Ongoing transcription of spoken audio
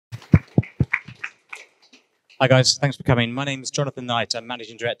Hi guys, thanks for coming. My name is Jonathan Knight. I'm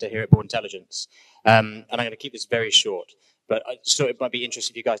Managing Director here at Board Intelligence. And I'm going to keep this very short, but so it might be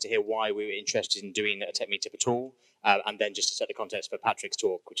interesting for you guys to hear why we were interested in doing a tech meetup at all, and then just to set the context for Patrik's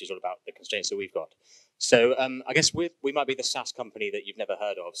talk, which is all about the constraints that we've got. So I guess we might be the SaaS company that you've never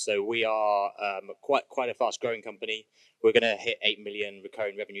heard of. So we are quite a fast growing company. We're going to hit 8 million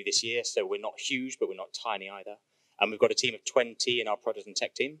recurring revenue this year. So we're not huge, but we're not tiny either. And we've got a team of 20 in our product and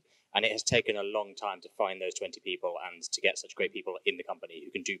tech team. And it has taken a long time to find those 20 people and to get such great people in the company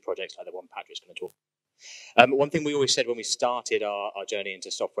who can do projects like the one Patrik's going to talk about. One thing we always said when we started our journey into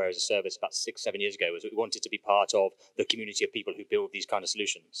software as a service about 6-7 years ago was that we wanted to be part of the community of people who build these kind of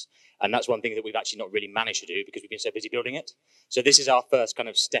solutions. And that's one thing that we've actually not really managed to do because we've been so busy building it. So this is our first kind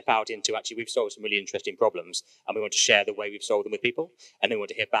of step out into actually we've solved some really interesting problems and we want to share the way we've solved them with people. And then we want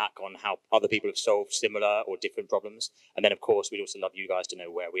to hear back on how other people have solved similar or different problems. And then, of course, we'd also love you guys to know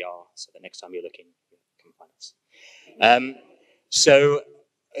where we are. So the next time you're looking, come find us.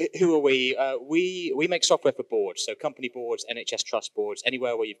 Who are we? We make software for boards, so company boards, NHS trust boards,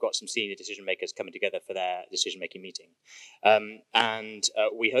 anywhere where you've got some senior decision makers coming together for their decision-making meeting.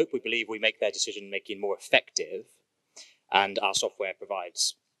 We believe we make their decision-making more effective, and our software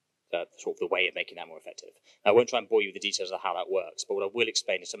provides sort of the way of making that more effective. Now, I won't try and bore you with the details of how that works, but what I will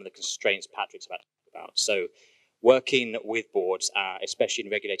explain is some of the constraints Patrik's about to talk about. So working with boards, especially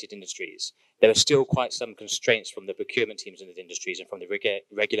in regulated industries, there are still quite some constraints from the procurement teams in those industries and from the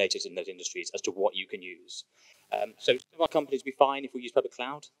regulators in those industries as to what you can use. So some of our companies will be fine if we use public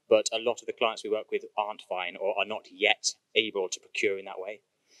cloud, but a lot of the clients we work with aren't fine or are not yet able to procure in that way.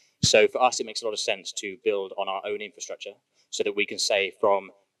 So for us, it makes a lot of sense to build on our own infrastructure so that we can say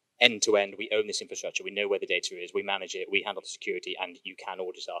from end to end, we own this infrastructure, we know where the data is, we manage it, we handle the security, and you can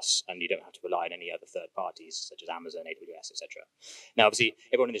audit us, and you don't have to rely on any other third parties, such as Amazon, AWS, etc. Now, obviously,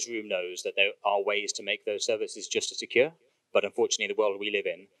 everyone in this room knows that there are ways to make those services just as secure, but unfortunately, in the world we live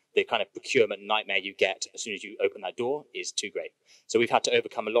in, the kind of procurement nightmare you get as soon as you open that door is too great. So we've had to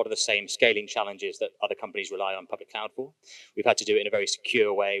overcome a lot of the same scaling challenges that other companies rely on public cloud for. We've had to do it in a very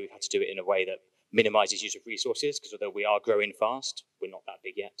secure way. We've had to do it in a way that minimizes use of resources, because although we are growing fast, we're not that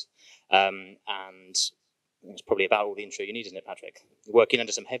big yet. And it's probably about all the intro you need, isn't it, Patrik? Working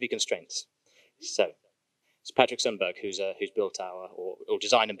under some heavy constraints. So it's Patrik Sundberg who's built or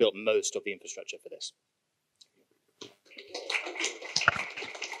designed and built most of the infrastructure for this.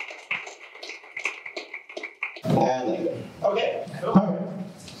 Okay, all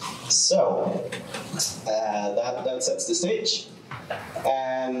right. So that sets the stage.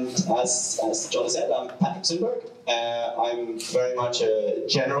 And as Johnny said, I'm Patrik Sundberg. I'm very much a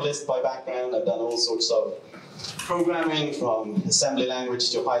generalist by background. I've done all sorts of programming, from assembly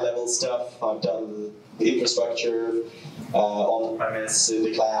language to high-level stuff. I've done infrastructure on-premise, in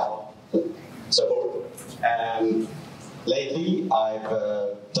the cloud, so forth. Lately, I've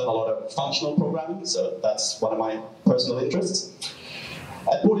done a lot of functional programming, so that's one of my personal interests.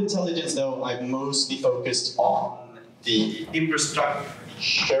 At Board Intelligence, though, I've mostly focused on the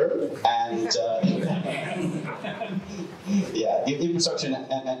infrastructure and infrastructure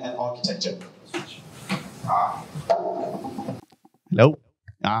and architecture. Hello.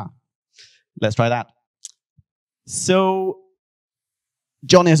 Let's try that. So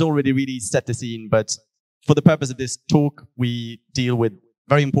John has already really set the scene, but for the purpose of this talk, we deal with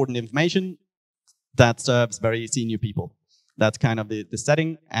very important information that serves very senior people. That's kind of the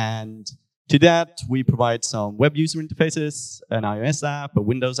setting. And to that, we provide some web user interfaces, an iOS app, a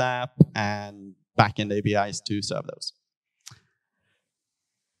Windows app, and backend APIs to serve those.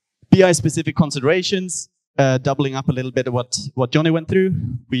 BI-specific considerations, doubling up a little bit of what Johnny went through.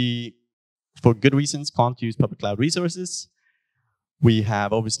 We, for good reasons, can't use public cloud resources. We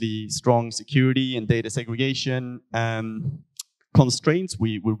have obviously strong security and data segregation constraints.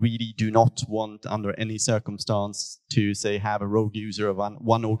 We really do not want, under any circumstance, to say have a rogue user of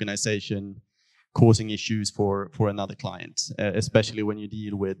one organization causing issues for another client, especially when you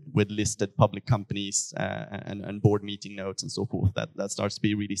deal with listed public companies and board meeting notes and so forth. That starts to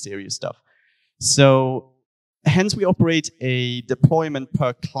be really serious stuff. So hence we operate a deployment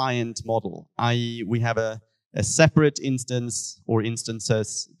per client model, i.e. we have a separate instance or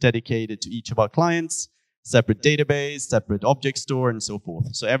instances dedicated to each of our clients, separate database, separate object store, and so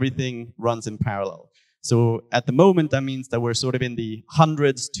forth. So everything runs in parallel. So at the moment, that means that we're sort of in the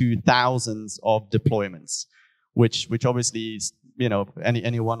hundreds to thousands of deployments, which obviously is, you know,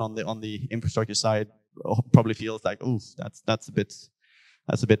 anyone on the infrastructure side probably feels like, oh, that's a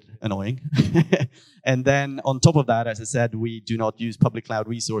bit annoying. And then on top of that, as I said, we do not use public cloud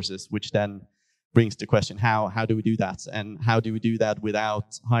resources, which then brings the question, how do we do that? And how do we do that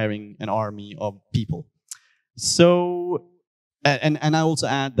without hiring an army of people? So, and I also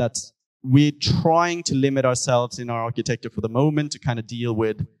add that we're trying to limit ourselves in our architecture for the moment to kind of deal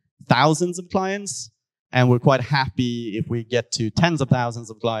with thousands of clients. And we're quite happy if we get to tens of thousands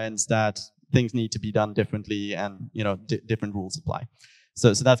of clients that things need to be done differently and, you know, different rules apply.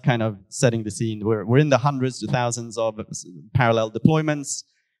 So that's kind of setting the scene. We're in the hundreds to thousands of parallel deployments.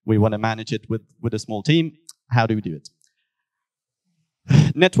 We want to manage it with a small team. How do we do it?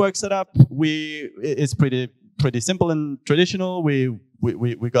 Network setup is pretty simple and traditional. We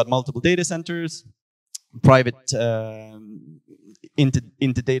got multiple data centers, private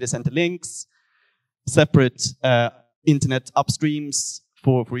into data center links, separate internet upstreams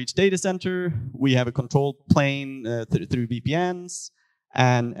for each data center. We have a control plane through VPNs,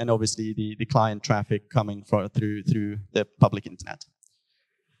 and obviously the client traffic coming through the public internet.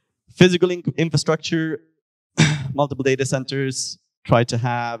 Physical infrastructure, multiple data centers, try to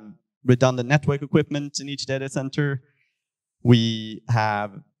have redundant network equipment in each data center. We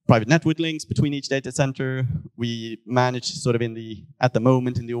have private network links between each data center. We manage sort of at the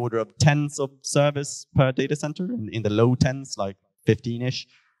moment in the order of tens of servers per data center, in the low tens, like 15-ish.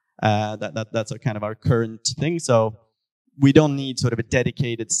 That's kind of our current thing. So we don't need sort of a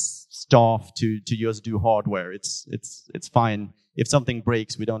dedicated staff to just do hardware. It's fine. If something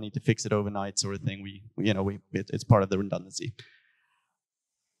breaks, we don't need to fix it overnight sort of thing. It's part of the redundancy.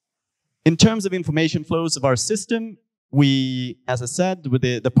 In terms of information flows of our system, we, as I said, with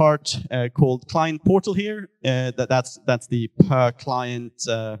the part called client portal here, that's the per client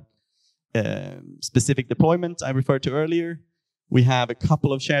specific deployment I referred to earlier. We have a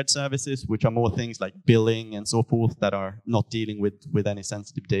couple of shared services, which are more things like billing and so forth that are not dealing with any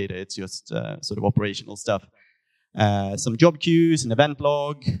sensitive data. It's just sort of operational stuff. Some job queues, an event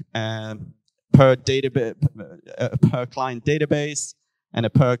log, per client database, and a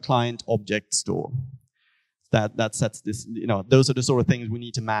per client object store. That sets this, those are the sort of things we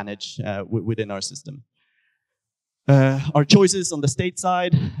need to manage within our system. Our choices on the state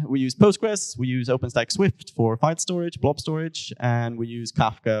side, we use Postgres, we use OpenStack Swift for file storage, blob storage, and we use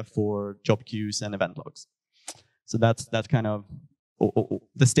Kafka for job queues and event logs. So that's kind of,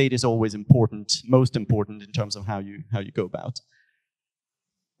 the state is always important, most important in terms of how you go about.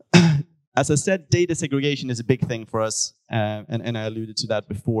 As I said, data segregation is a big thing for us, and I alluded to that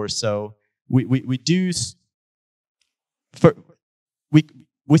before. So we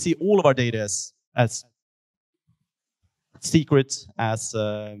see all of our data as secret, as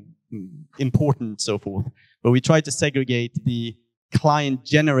important, so forth. But we try to segregate the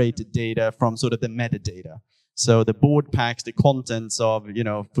client-generated data from sort of the metadata. So the board packs, the contents of,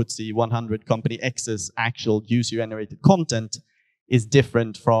 FTSE 100 company X's actual user-generated content is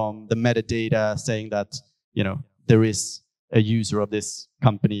different from the metadata saying that, there is a user of this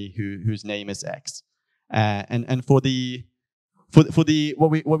company whose name is X. And for the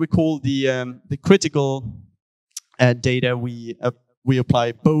what we call the critical data, we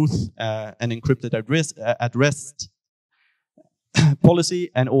apply both an encrypted at rest policy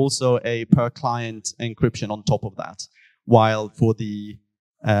and also a per client encryption on top of that. While for the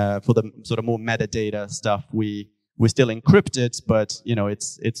sort of more metadata stuff, we still encrypt it, but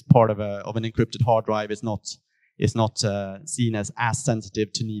it's part of an encrypted hard drive. It's not seen as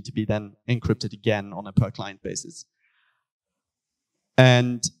sensitive to need to be then encrypted again on a per client basis.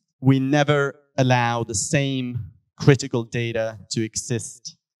 And we never allow the same critical data to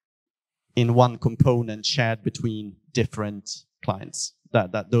exist in one component shared between different clients.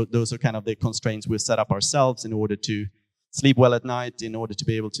 Those are kind of the constraints we set up ourselves in order to sleep well at night, in order to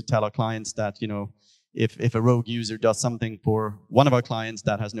be able to tell our clients that, if a rogue user does something for one of our clients,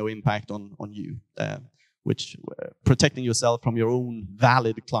 that has no impact on you. Which protecting yourself from your own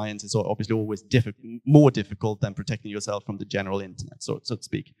valid clients is obviously always more difficult than protecting yourself from the general internet, so to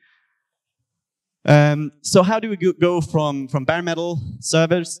speak. So how do we go from bare metal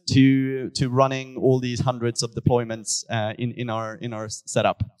servers to running all these hundreds of deployments in our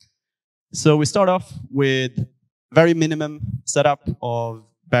setup? So we start off with very minimum setup of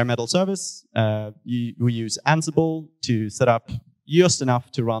bare metal servers. We use Ansible to set up just enough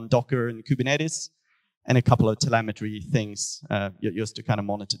to run Docker and Kubernetes, and a couple of telemetry things just to kind of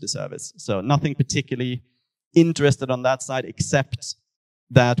monitor the service. So nothing particularly interested on that side, except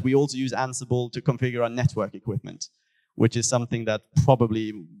that we also use Ansible to configure our network equipment, which is something that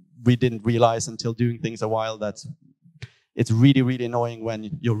probably we didn't realize until doing things a while, that it's really, really annoying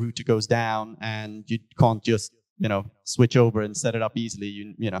when your router goes down and you can't just, switch over and set it up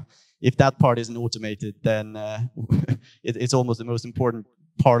easily. If that part isn't automated, then it's almost the most important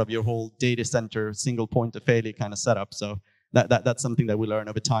part of your whole data center single point of failure kind of setup. So that's something that we learn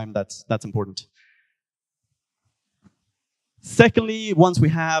over time. That's important. Secondly, once we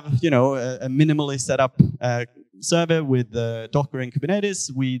have a minimally set up server with Docker and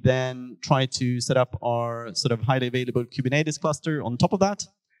Kubernetes, we then try to set up our sort of highly available Kubernetes cluster on top of that,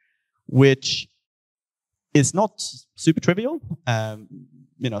 which is not super trivial.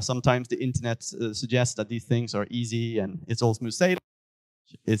 Sometimes the internet suggests that these things are easy and it's all smooth sailing.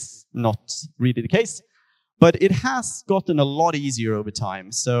 It's not really the case, but it has gotten a lot easier over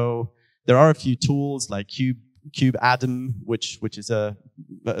time. So there are a few tools like kubeadm, which is a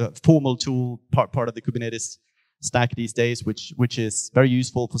formal tool, part of the Kubernetes stack these days, which is very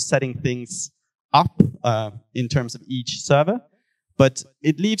useful for setting things up in terms of each server. But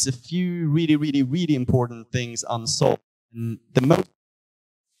it leaves a few really, really, really important things unsolved. And the most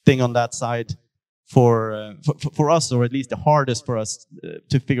thing on that side for us, or at least the hardest for us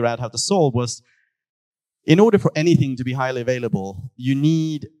to figure out how to solve, was in order for anything to be highly available, you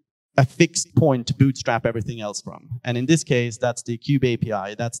need a fixed point to bootstrap everything else from. And in this case, that's the kube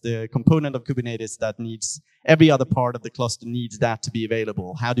API. That's the component of Kubernetes that needs, every other part of the cluster needs that to be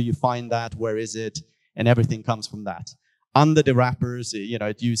available. How do you find that? Where is it? And everything comes from that. Under the wrappers,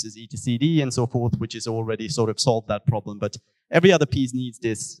 it uses etcd and so forth, which is already sort of solved that problem. But every other piece needs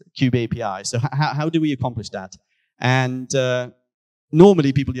this kube API. So how do we accomplish that? And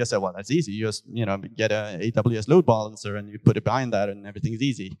normally people just say, well, that's easy. You just get a AWS load balancer and you put it behind that and everything's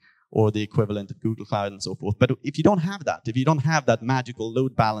easy. Or the equivalent of Google Cloud and so forth. But if you don't have that, if you don't have that magical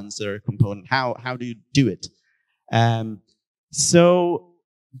load balancer component, how do you do it? So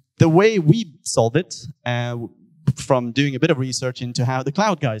the way we solve it, from doing a bit of research into how the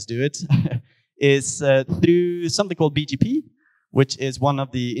cloud guys do it, is through something called BGP, which is one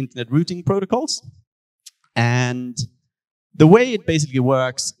of the internet routing protocols. And the way it basically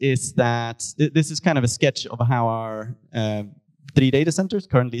works is that this is kind of a sketch of how our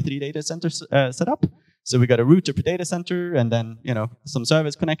currently three data centers set up. So we got a router per data center, and then some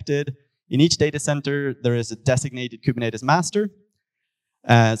servers connected. In each data center, there is a designated Kubernetes master.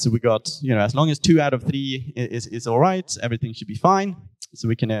 So we got, as long as 2 out of 3 is all right, everything should be fine. So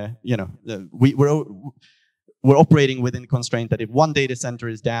we can, we're operating within the constraint that if 1 data center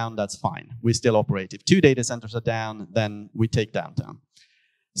is down, that's fine. We still operate. If 2 data centers are down, then we take down.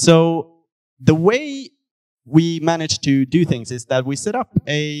 So the way we managed to do things is that we set up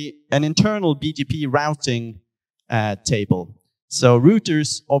an internal BGP routing table. So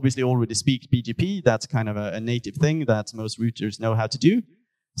routers obviously already speak BGP. That's kind of a native thing that most routers know how to do.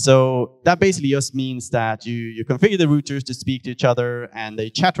 So that basically just means that you configure the routers to speak to each other, and they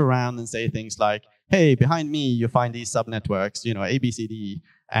chat around and say things like, hey, behind me you find these subnetworks, A, B, C, D,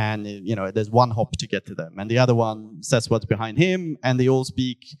 and there's one hop to get to them. And the other one says what's behind him, and they all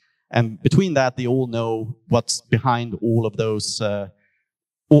speak. And between that, they all know what's behind all of those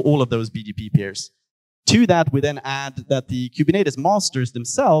BGP peers. To that, we then add that the Kubernetes masters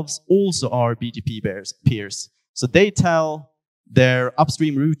themselves also are BGP peers. So they tell their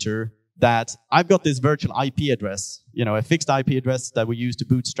upstream router that I've got this virtual IP address, a fixed IP address that we use to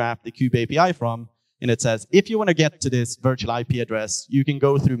bootstrap the kube API from, and it says, if you want to get to this virtual IP address, you can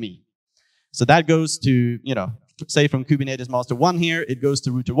go through me. So that goes to, say from Kubernetes master 1 here, it goes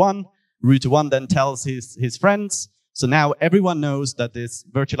to router 1. Router 1 then tells his friends. So now everyone knows that this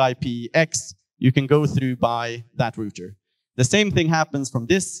virtual IP X, you can go through by that router. The same thing happens from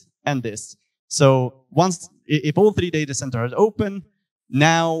this and this. So if all 3 data centers are open,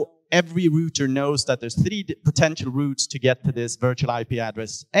 now every router knows that there's 3 potential routes to get to this virtual IP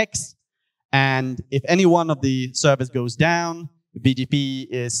address X. And if any one of the servers goes down, BGP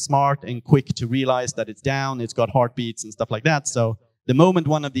is smart and quick to realize that it's down. It's got heartbeats and stuff like that. So the moment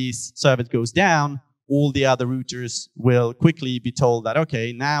one of these servers goes down, all the other routers will quickly be told that,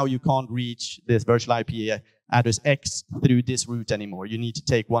 okay, now you can't reach this virtual IP address X through this route anymore. You need to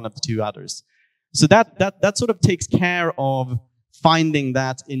take one of the 2 others. So that sort of takes care of finding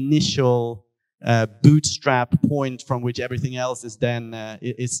that initial bootstrap point from which everything else is then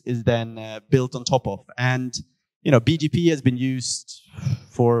built on top of. And BGP has been used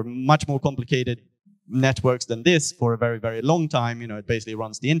for much more complicated networks than this for a very, very long time. It basically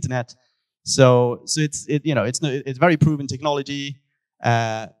runs the internet. So it's very proven technology.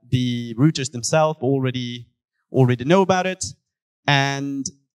 The routers themselves already know about it. And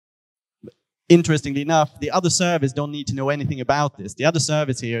interestingly enough, the other servers don't need to know anything about this. The other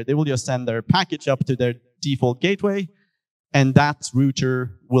servers here, they will just send their package up to their default gateway, and that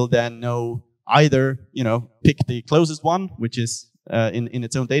router will then know either, pick the closest one, which is in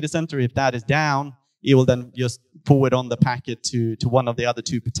its own data center. If that is down, it will then just forward on the packet to one of the other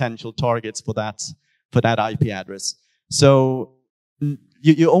 2 potential targets for that IP address. So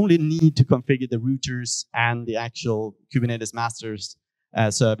you only need to configure the routers and the actual Kubernetes masters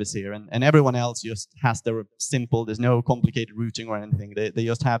service here, and everyone else just has their simple. There's no complicated routing or anything. They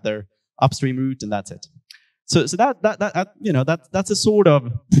just have their upstream route, and that's it. So that's a sort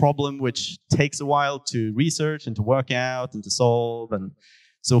of problem which takes a while to research and to work out and to solve and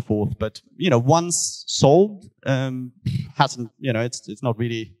so forth. But once solved, hasn't it's not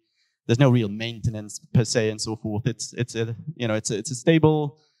really. There's no real maintenance per se and so forth. It's a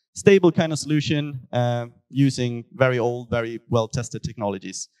stable kind of solution using very old, very well tested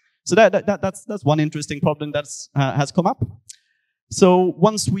technologies. So that's one interesting problem that has come up. So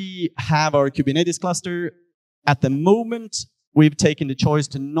once we have our Kubernetes cluster, at the moment we've taken the choice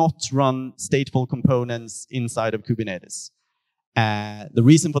to not run stateful components inside of Kubernetes. The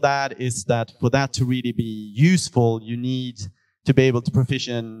reason for that is that for that to really be useful, you need to be able to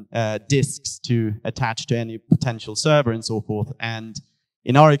provision disks to attach to any potential server and so forth. And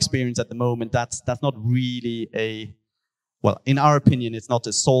in our experience at the moment, that's not really in our opinion, it's not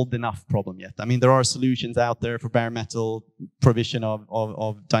a solved enough problem yet. I mean, there are solutions out there for bare metal provision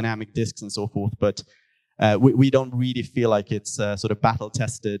of dynamic disks and so forth, but we don't really feel like it's sort of battle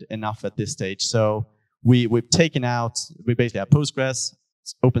tested enough at this stage. So we basically have Postgres,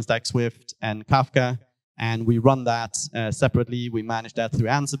 OpenStack Swift, and Kafka. And we run that separately. We manage that through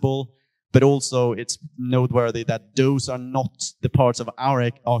Ansible. But also, it's noteworthy that those are not the parts of our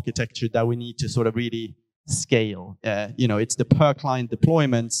architecture that we need to sort of really scale. It's the per-client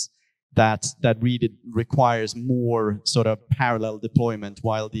deployments that really requires more sort of parallel deployment,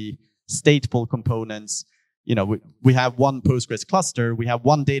 while the stateful components, we have one Postgres cluster, we have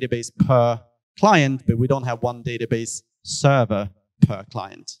one database per client, but we don't have one database server per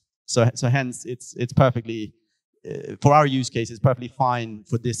client. So hence, it's perfectly, for our use case, it's perfectly fine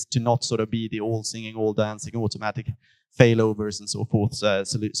for this to not sort of be the all singing, all dancing, automatic failovers and so forth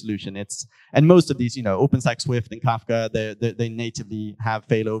solution. And most of these, OpenStack Swift and Kafka, they natively have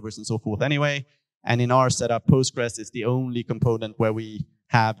failovers and so forth anyway. And in our setup, Postgres is the only component where we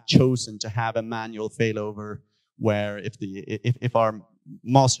have chosen to have a manual failover, where if our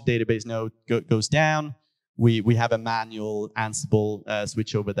master database node goes down, we have a manual Ansible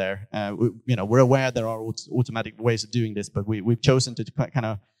switch over there. We're aware there are automatic ways of doing this, but we've chosen to kind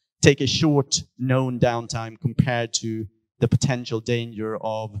of take a short known downtime compared to the potential danger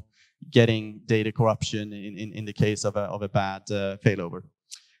of getting data corruption in the case of a bad failover.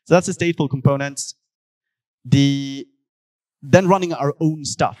 So that's the stateful components. Then running our own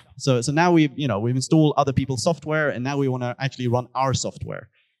stuff. So now we've installed other people's software, and now we want to actually run our software.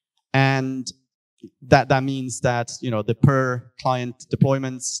 And that means that the per client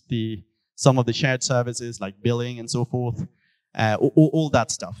deployments, some of the shared services like billing and so forth, all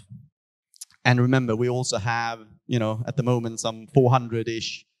that stuff. And remember, we also have at the moment some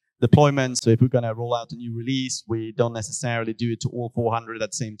 400-ish deployments. So if we're going to roll out a new release, we don't necessarily do it to all 400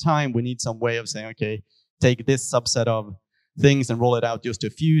 at the same time. We need some way of saying, okay, take this subset of things and roll it out just to a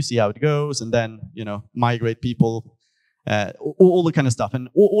few, see how it goes, and then migrate people. All the kind of stuff. And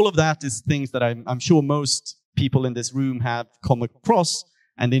all of that is things that I'm sure most people in this room have come across,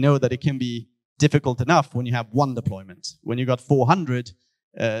 and they know that it can be difficult enough when you have one deployment. When you got 400,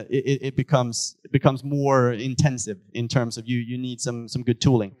 it becomes more intensive in terms of you need some good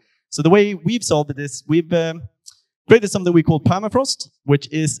tooling. So the way we've solved this, we've created something we call permafrost, which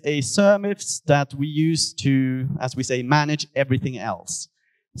is a service that we use to, as we say, manage everything else.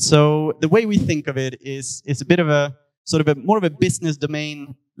 So the way we think of it is a bit of a sort of more of a business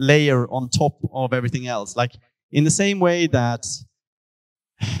domain layer on top of everything else. Like in the same way that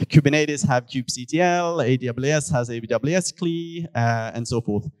Kubernetes have kubectl, AWS has AWS CLI, and so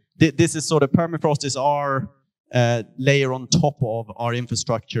forth. This is sort of permafrost is our layer on top of our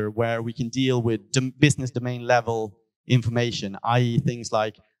infrastructure, where we can deal with business domain level information, i.e. things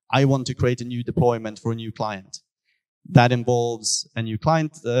like, I want to create a new deployment for a new client. That involves a new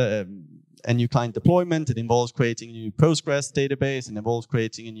client deployment. It involves creating a new Postgres database. It involves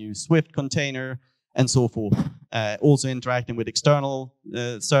creating a new Swift container, and so forth. Also interacting with external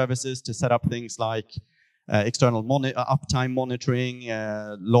services to set up things like external uptime monitoring,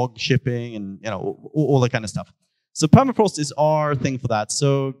 log shipping, and all that kind of stuff. So permafrost is our thing for that.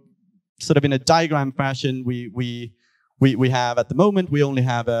 So sort of in a diagram fashion, we have at the moment, we only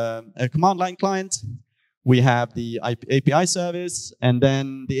have a command line client. We have the API service, and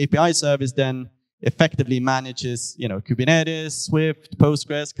then the API service then effectively manages, Kubernetes, Swift,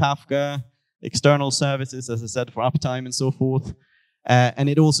 Postgres, Kafka, external services, as I said, for uptime and so forth. And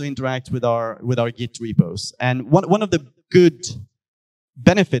it also interacts with our Git repos. And one of the good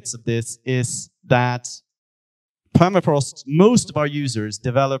benefits of this is that permafrost, most of our users,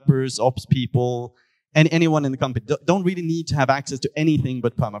 developers, ops people, and anyone in the company don't really need to have access to anything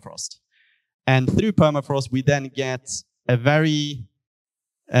but permafrost. And through permafrost, we then get a very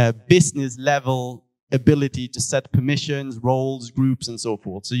business level ability to set permissions, roles, groups, and so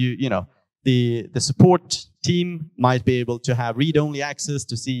forth. So you know, the support team might be able to have read-only access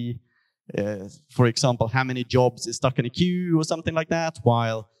to see, for example, how many jobs is stuck in a queue or something like that,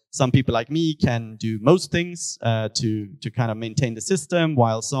 while some people like me can do most things to kind of maintain the system,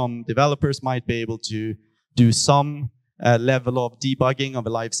 while some developers might be able to do some level of debugging of a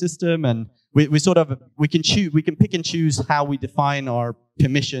live system. And we can pick and choose how we define our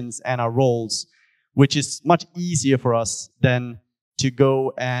permissions and our roles, which is much easier for us than to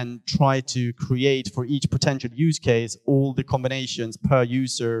go and try to create for each potential use case all the combinations per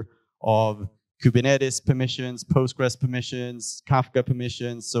user of Kubernetes permissions, Postgres permissions, Kafka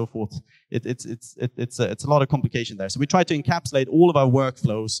permissions, so forth. It's a lot of complication there. So we try to encapsulate all of our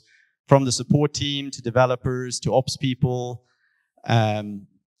workflows from the support team to developers to ops people.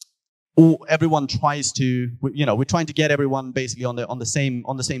 Everyone tries to, we're trying to get everyone basically on the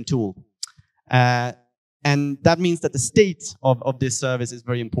same tool. And that means that the state of this service is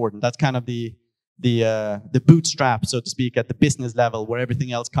very important. That's kind of the bootstrap, so to speak, at the business level where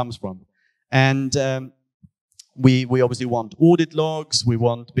everything else comes from. And we obviously want audit logs. We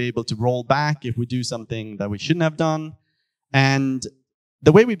want to be able to roll back if we do something that we shouldn't have done. And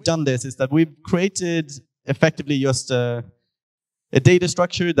the way we've done this is that we've created effectively just a data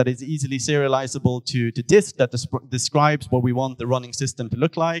structure that is easily serializable to disk that describes what we want the running system to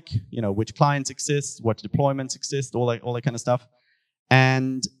look like, which clients exist, what deployments exist, all that kind of stuff.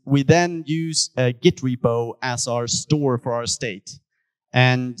 And we then use a Git repo as our store for our state.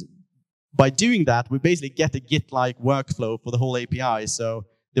 And by doing that, we basically get a Git-like workflow for the whole API. So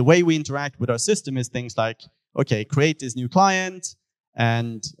the way we interact with our system is things like, okay, create this new client,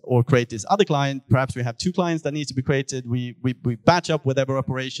 or create this other client. Perhaps we have two clients that need to be created. We batch up whatever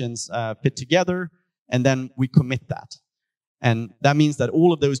operations fit together, and then we commit that. And that means that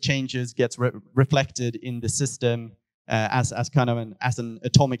all of those changes gets reflected in the system as kind of an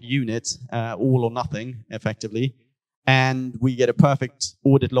atomic unit, all or nothing, effectively. And we get a perfect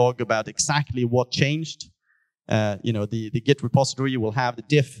audit log about exactly what changed. The Git repository will have the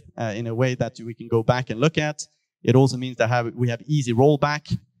diff in a way that we can go back and look at. It also means that we have easy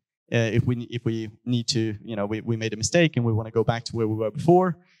rollback if we need to. We made a mistake and we want to go back to where we were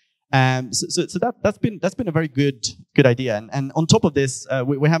before. So that's been a very good idea. And on top of this,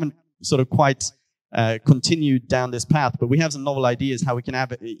 we haven't sort of quite continued down this path, but we have some novel ideas how we can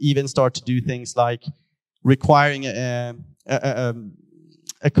even start to do things like requiring a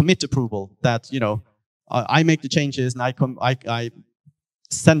commit approval that, I make the changes and I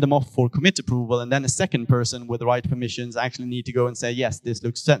send them off for commit approval, and then a second person with the right permissions actually need to go and say, yes, this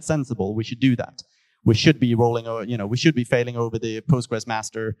looks sensible, we should do that. We should be rolling over, we should be failing over the Postgres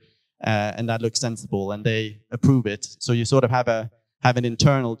master, and that looks sensible, and they approve it. So you sort of have an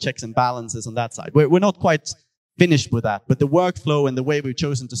internal checks and balances on that side. We're not quite finished with that, but the workflow and the way we've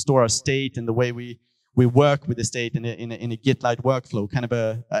chosen to store our state and the way we work with the state in a Git-like workflow kind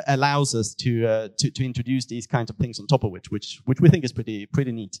of allows us to introduce these kinds of things on top of which we think is pretty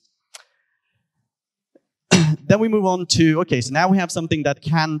neat. Then we move on to, okay, so now we have something that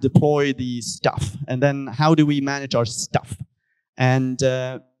can deploy the stuff. And then how do we manage our stuff? And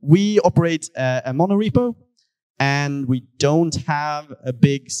we operate a monorepo, and we don't have a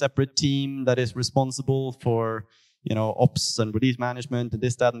big separate team that is responsible for, ops and release management and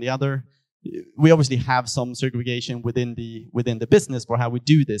this, that, and the other. We obviously have some segregation within the business for how we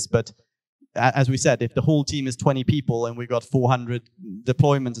do this, but as we said, if the whole team is 20 people and we got 400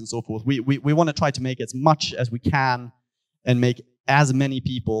 deployments and so forth, we want to try to make as much as we can and make as many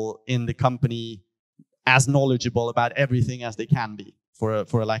people in the company as knowledgeable about everything as they can be,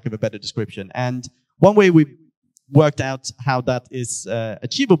 for a lack of a better description. And one way we worked out how that is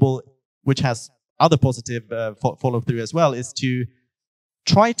achievable, which has other positive follow through as well, is to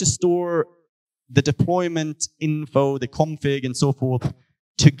try to store the deployment info, the config, and so forth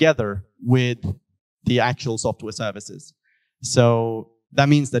together with the actual software services. So that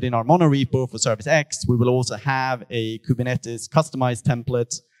means that in our monorepo for Service X, we will also have a Kubernetes customized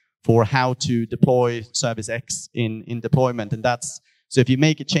template for how to deploy Service X in deployment. And that's, so if you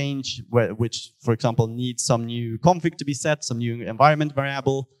make a change which, for example, needs some new config to be set, some new environment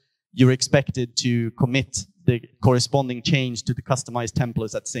variable, you're expected to commit the corresponding change to the customized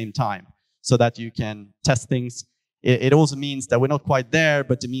templates at the same time so that you can test things. It also means that we're not quite there,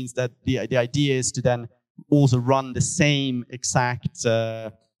 but it means that the idea is to then also run the same exact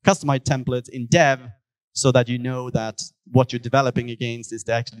customized templates in dev so that you know that what you're developing against is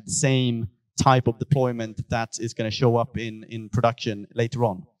actually the same type of deployment that is going to show up in production later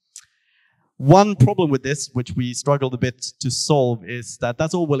on. One problem with this, which we struggled a bit to solve, is that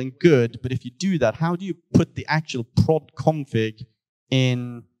that's all well and good, but if you do that, how do you put the actual prod config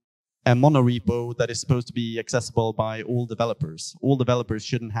in a monorepo that is supposed to be accessible by all developers? All developers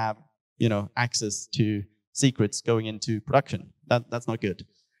shouldn't have, access to secrets going into production. That's not good.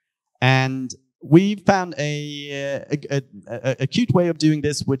 And we found a cute way of doing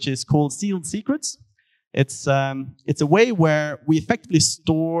this, which is called sealed secrets. It's a way where we effectively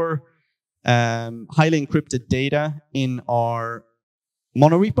store highly encrypted data in our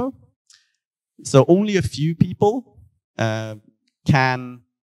monorepo. So only a few people can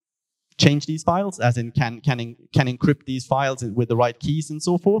change these files, as in can encrypt these files with the right keys and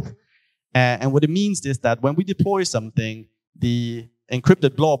so forth. And what it means is that when we deploy something, the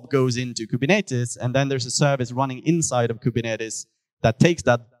encrypted blob goes into Kubernetes, and then there's a service running inside of Kubernetes that takes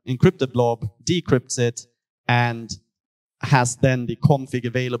that encrypted blob, decrypts it, and has then the config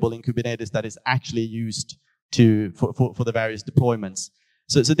available in Kubernetes that is actually used for the various deployments.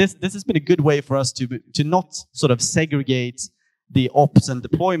 So this has been a good way for us to not sort of segregate the ops and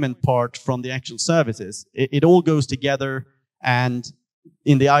deployment part from the actual services. It all goes together, and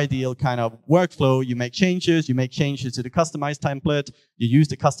in the ideal kind of workflow, you make changes to the customized template, you use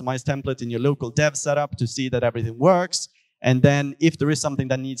the customized template in your local dev setup to see that everything works. And then if there is something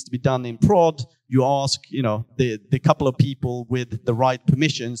that needs to be done in prod, you ask, the couple of people with the right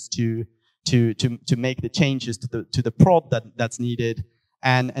permissions to make the changes to the prod that's needed.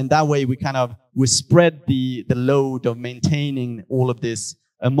 And that way we spread the load of maintaining all of this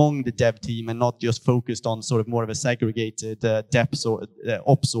among the dev team and not just focused on sort of more of a segregated deps or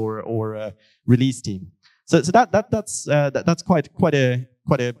ops or release team. So that's quite a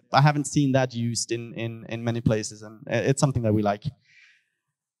I haven't seen that used in many places, and it's something that we like.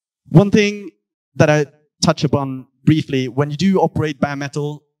 One thing that I touch upon briefly, when you do operate bare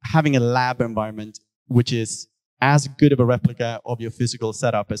metal, having a lab environment which is as good of a replica of your physical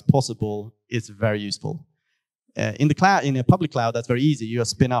setup as possible is very useful. In the cloud, in a public cloud, that's very easy. You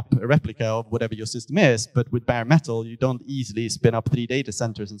just spin up a replica of whatever your system is, but with bare metal, you don't easily spin up 3 data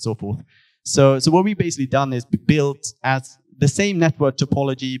centers and so forth. So what we've basically done is built as the same network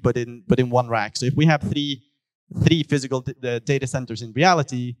topology, but in one rack. So if we have three physical data centers in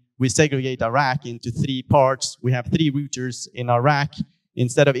reality, we segregate our rack into 3 parts. We have 3 routers in our rack.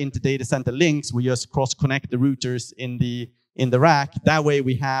 Instead of inter-data center links, we just cross-connect the routers in the rack. That way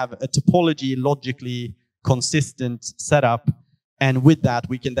we have a topology logically consistent setup. And with that,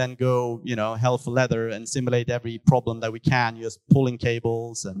 we can then go, hell for leather and simulate every problem that we can, just pulling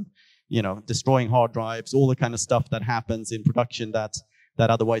cables and, destroying hard drives, all the kind of stuff that happens in production that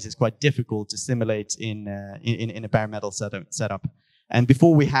otherwise is quite difficult to simulate in a bare metal setup. And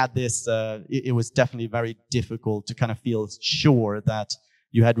before we had this, it was definitely very difficult to kind of feel sure that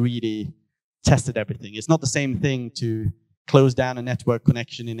you had really tested everything. It's not the same thing to close down a network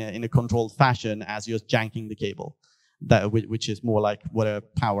connection in a controlled fashion as just janking the cable, which is more like what a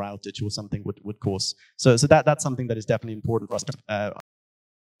power outage or something would cause. So that's something that is definitely important for us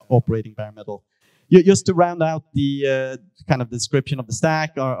operating bare metal. Just to round out the kind of description of the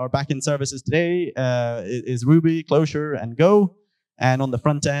stack, our backend services today is Ruby, Clojure, and Go. And on the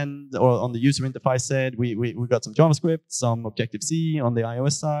front end, or on the user interface side, we got some JavaScript, some Objective-C on the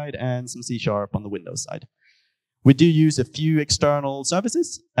iOS side, and some C# on the Windows side. We do use a few external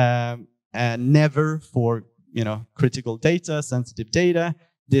services, and never for critical data, sensitive data.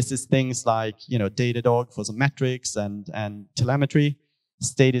 This is things like Datadog for some metrics and telemetry,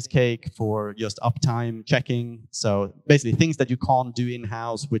 Stabilising for just uptime checking. So basically things that you can't do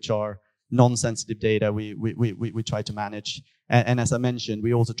in-house, which are non-sensitive data, we try to manage. And as I mentioned,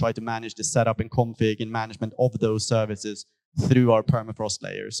 we also try to manage the setup and config and management of those services through our permafrost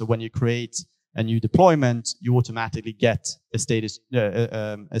layer. So when you create a new deployment, you automatically get a status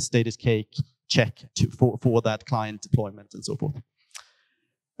cake check for that client deployment and so forth.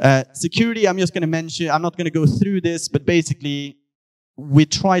 Security, I'm just going to mention, I'm not going to go through this, but basically we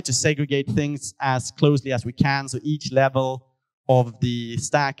try to segregate things as closely as we can. So each level of the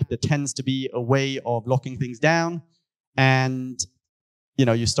stack, there tends to be a way of locking things down. And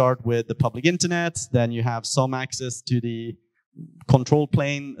you start with the public internet, then you have some access to the control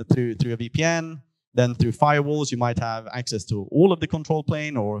plane through a VPN. Then through firewalls, you might have access to all of the control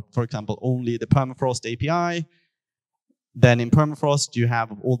plane, or for example, only the permafrost API. Then in permafrost, you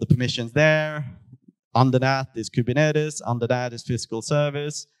have all the permissions there. Under that is Kubernetes. Under that is physical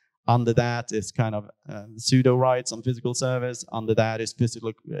service. Under that is kind of pseudo rights on physical service. Under that is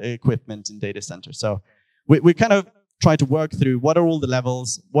physical equipment in data center. So we kind of try to work through what are all the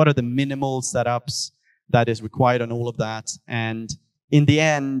levels, what are the minimal setups that is required on all of that. And in the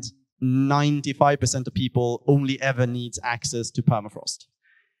end, 95% of people only ever needs access to permafrost.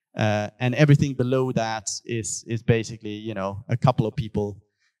 And everything below that is basically, you know, a couple of people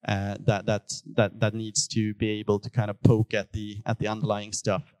that needs to be able to kind of poke at the underlying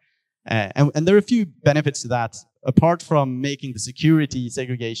stuff. And there are a few benefits to that. Apart from making the security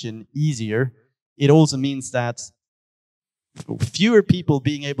segregation easier, it also means that fewer people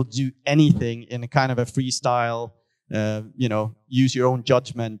being able to do anything in a kind of a freestyle, you know, use your own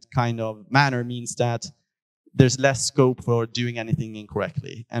judgment kind of manner means that there's less scope for doing anything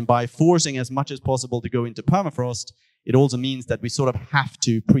incorrectly. And by forcing as much as possible to go into permafrost, it also means that we sort of have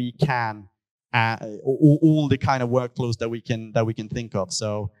to pre-can all the kind of workflows that we can think of.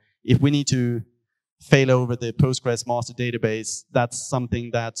 So if we need to fail over the Postgres master database, that's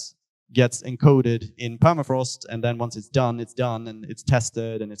something that gets encoded in permafrost, and then once it's done, and it's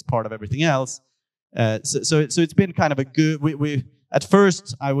tested, and it's part of everything else. So it's been kind of a good. We at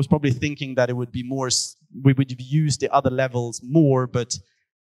first I was probably thinking that it would be more. We would use the other levels more, but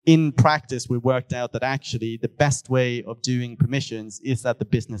in practice we worked out that actually the best way of doing permissions is at the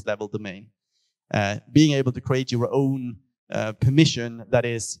business level domain. Being able to create your own permission that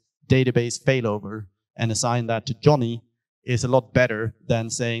is database failover and assign that to Johnny is a lot better than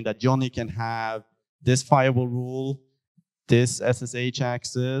saying that Johnny can have this firewall rule, this SSH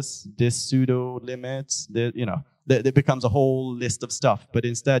access, this pseudo limits. You know, there becomes a whole list of stuff. But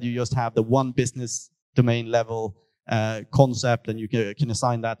instead, you just have the one business domain level concept, and you can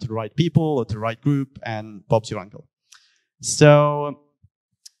assign that to the right people or to the right group, and Bob's your uncle. So,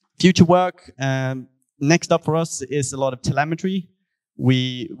 future work. Next up for us is a lot of telemetry.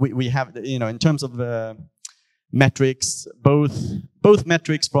 We have, you know, in terms of metrics, both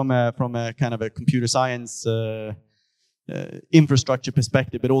metrics from a kind of a computer science infrastructure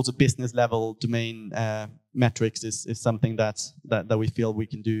perspective, but also business level domain metrics is something that we feel we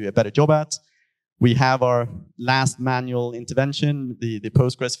can do a better job at. We have our last manual intervention, the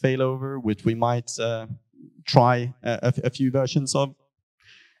Postgres failover, which we might try a few versions of.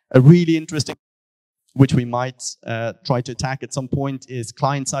 A really interesting, which we might try to attack at some point, is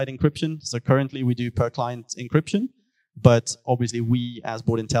client-side encryption. So currently we do per-client encryption, but obviously we, as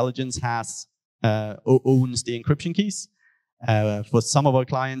board intelligence, owns the encryption keys. For some of our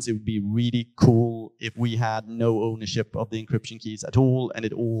clients, it would be really cool if we had no ownership of the encryption keys at all, and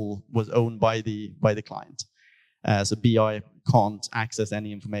it all was owned by the client. So BI can't access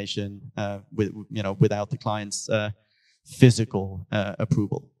any information without the client's physical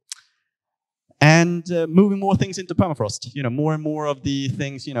approval. And moving more things into permafrost, you know, more and more of the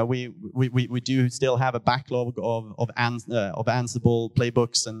things, you know, we do still have a backlog of Ansible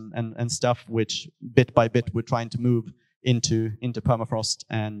playbooks and stuff, which bit by bit we're trying to move into permafrost,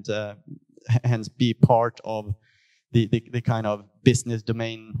 and hence be part of the kind of business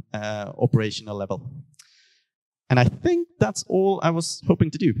domain operational level. And I think that's all I was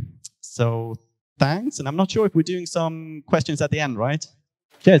hoping to do. So thanks, and I'm not sure if we're doing some questions at the end, right?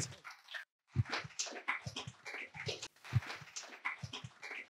 Cheers.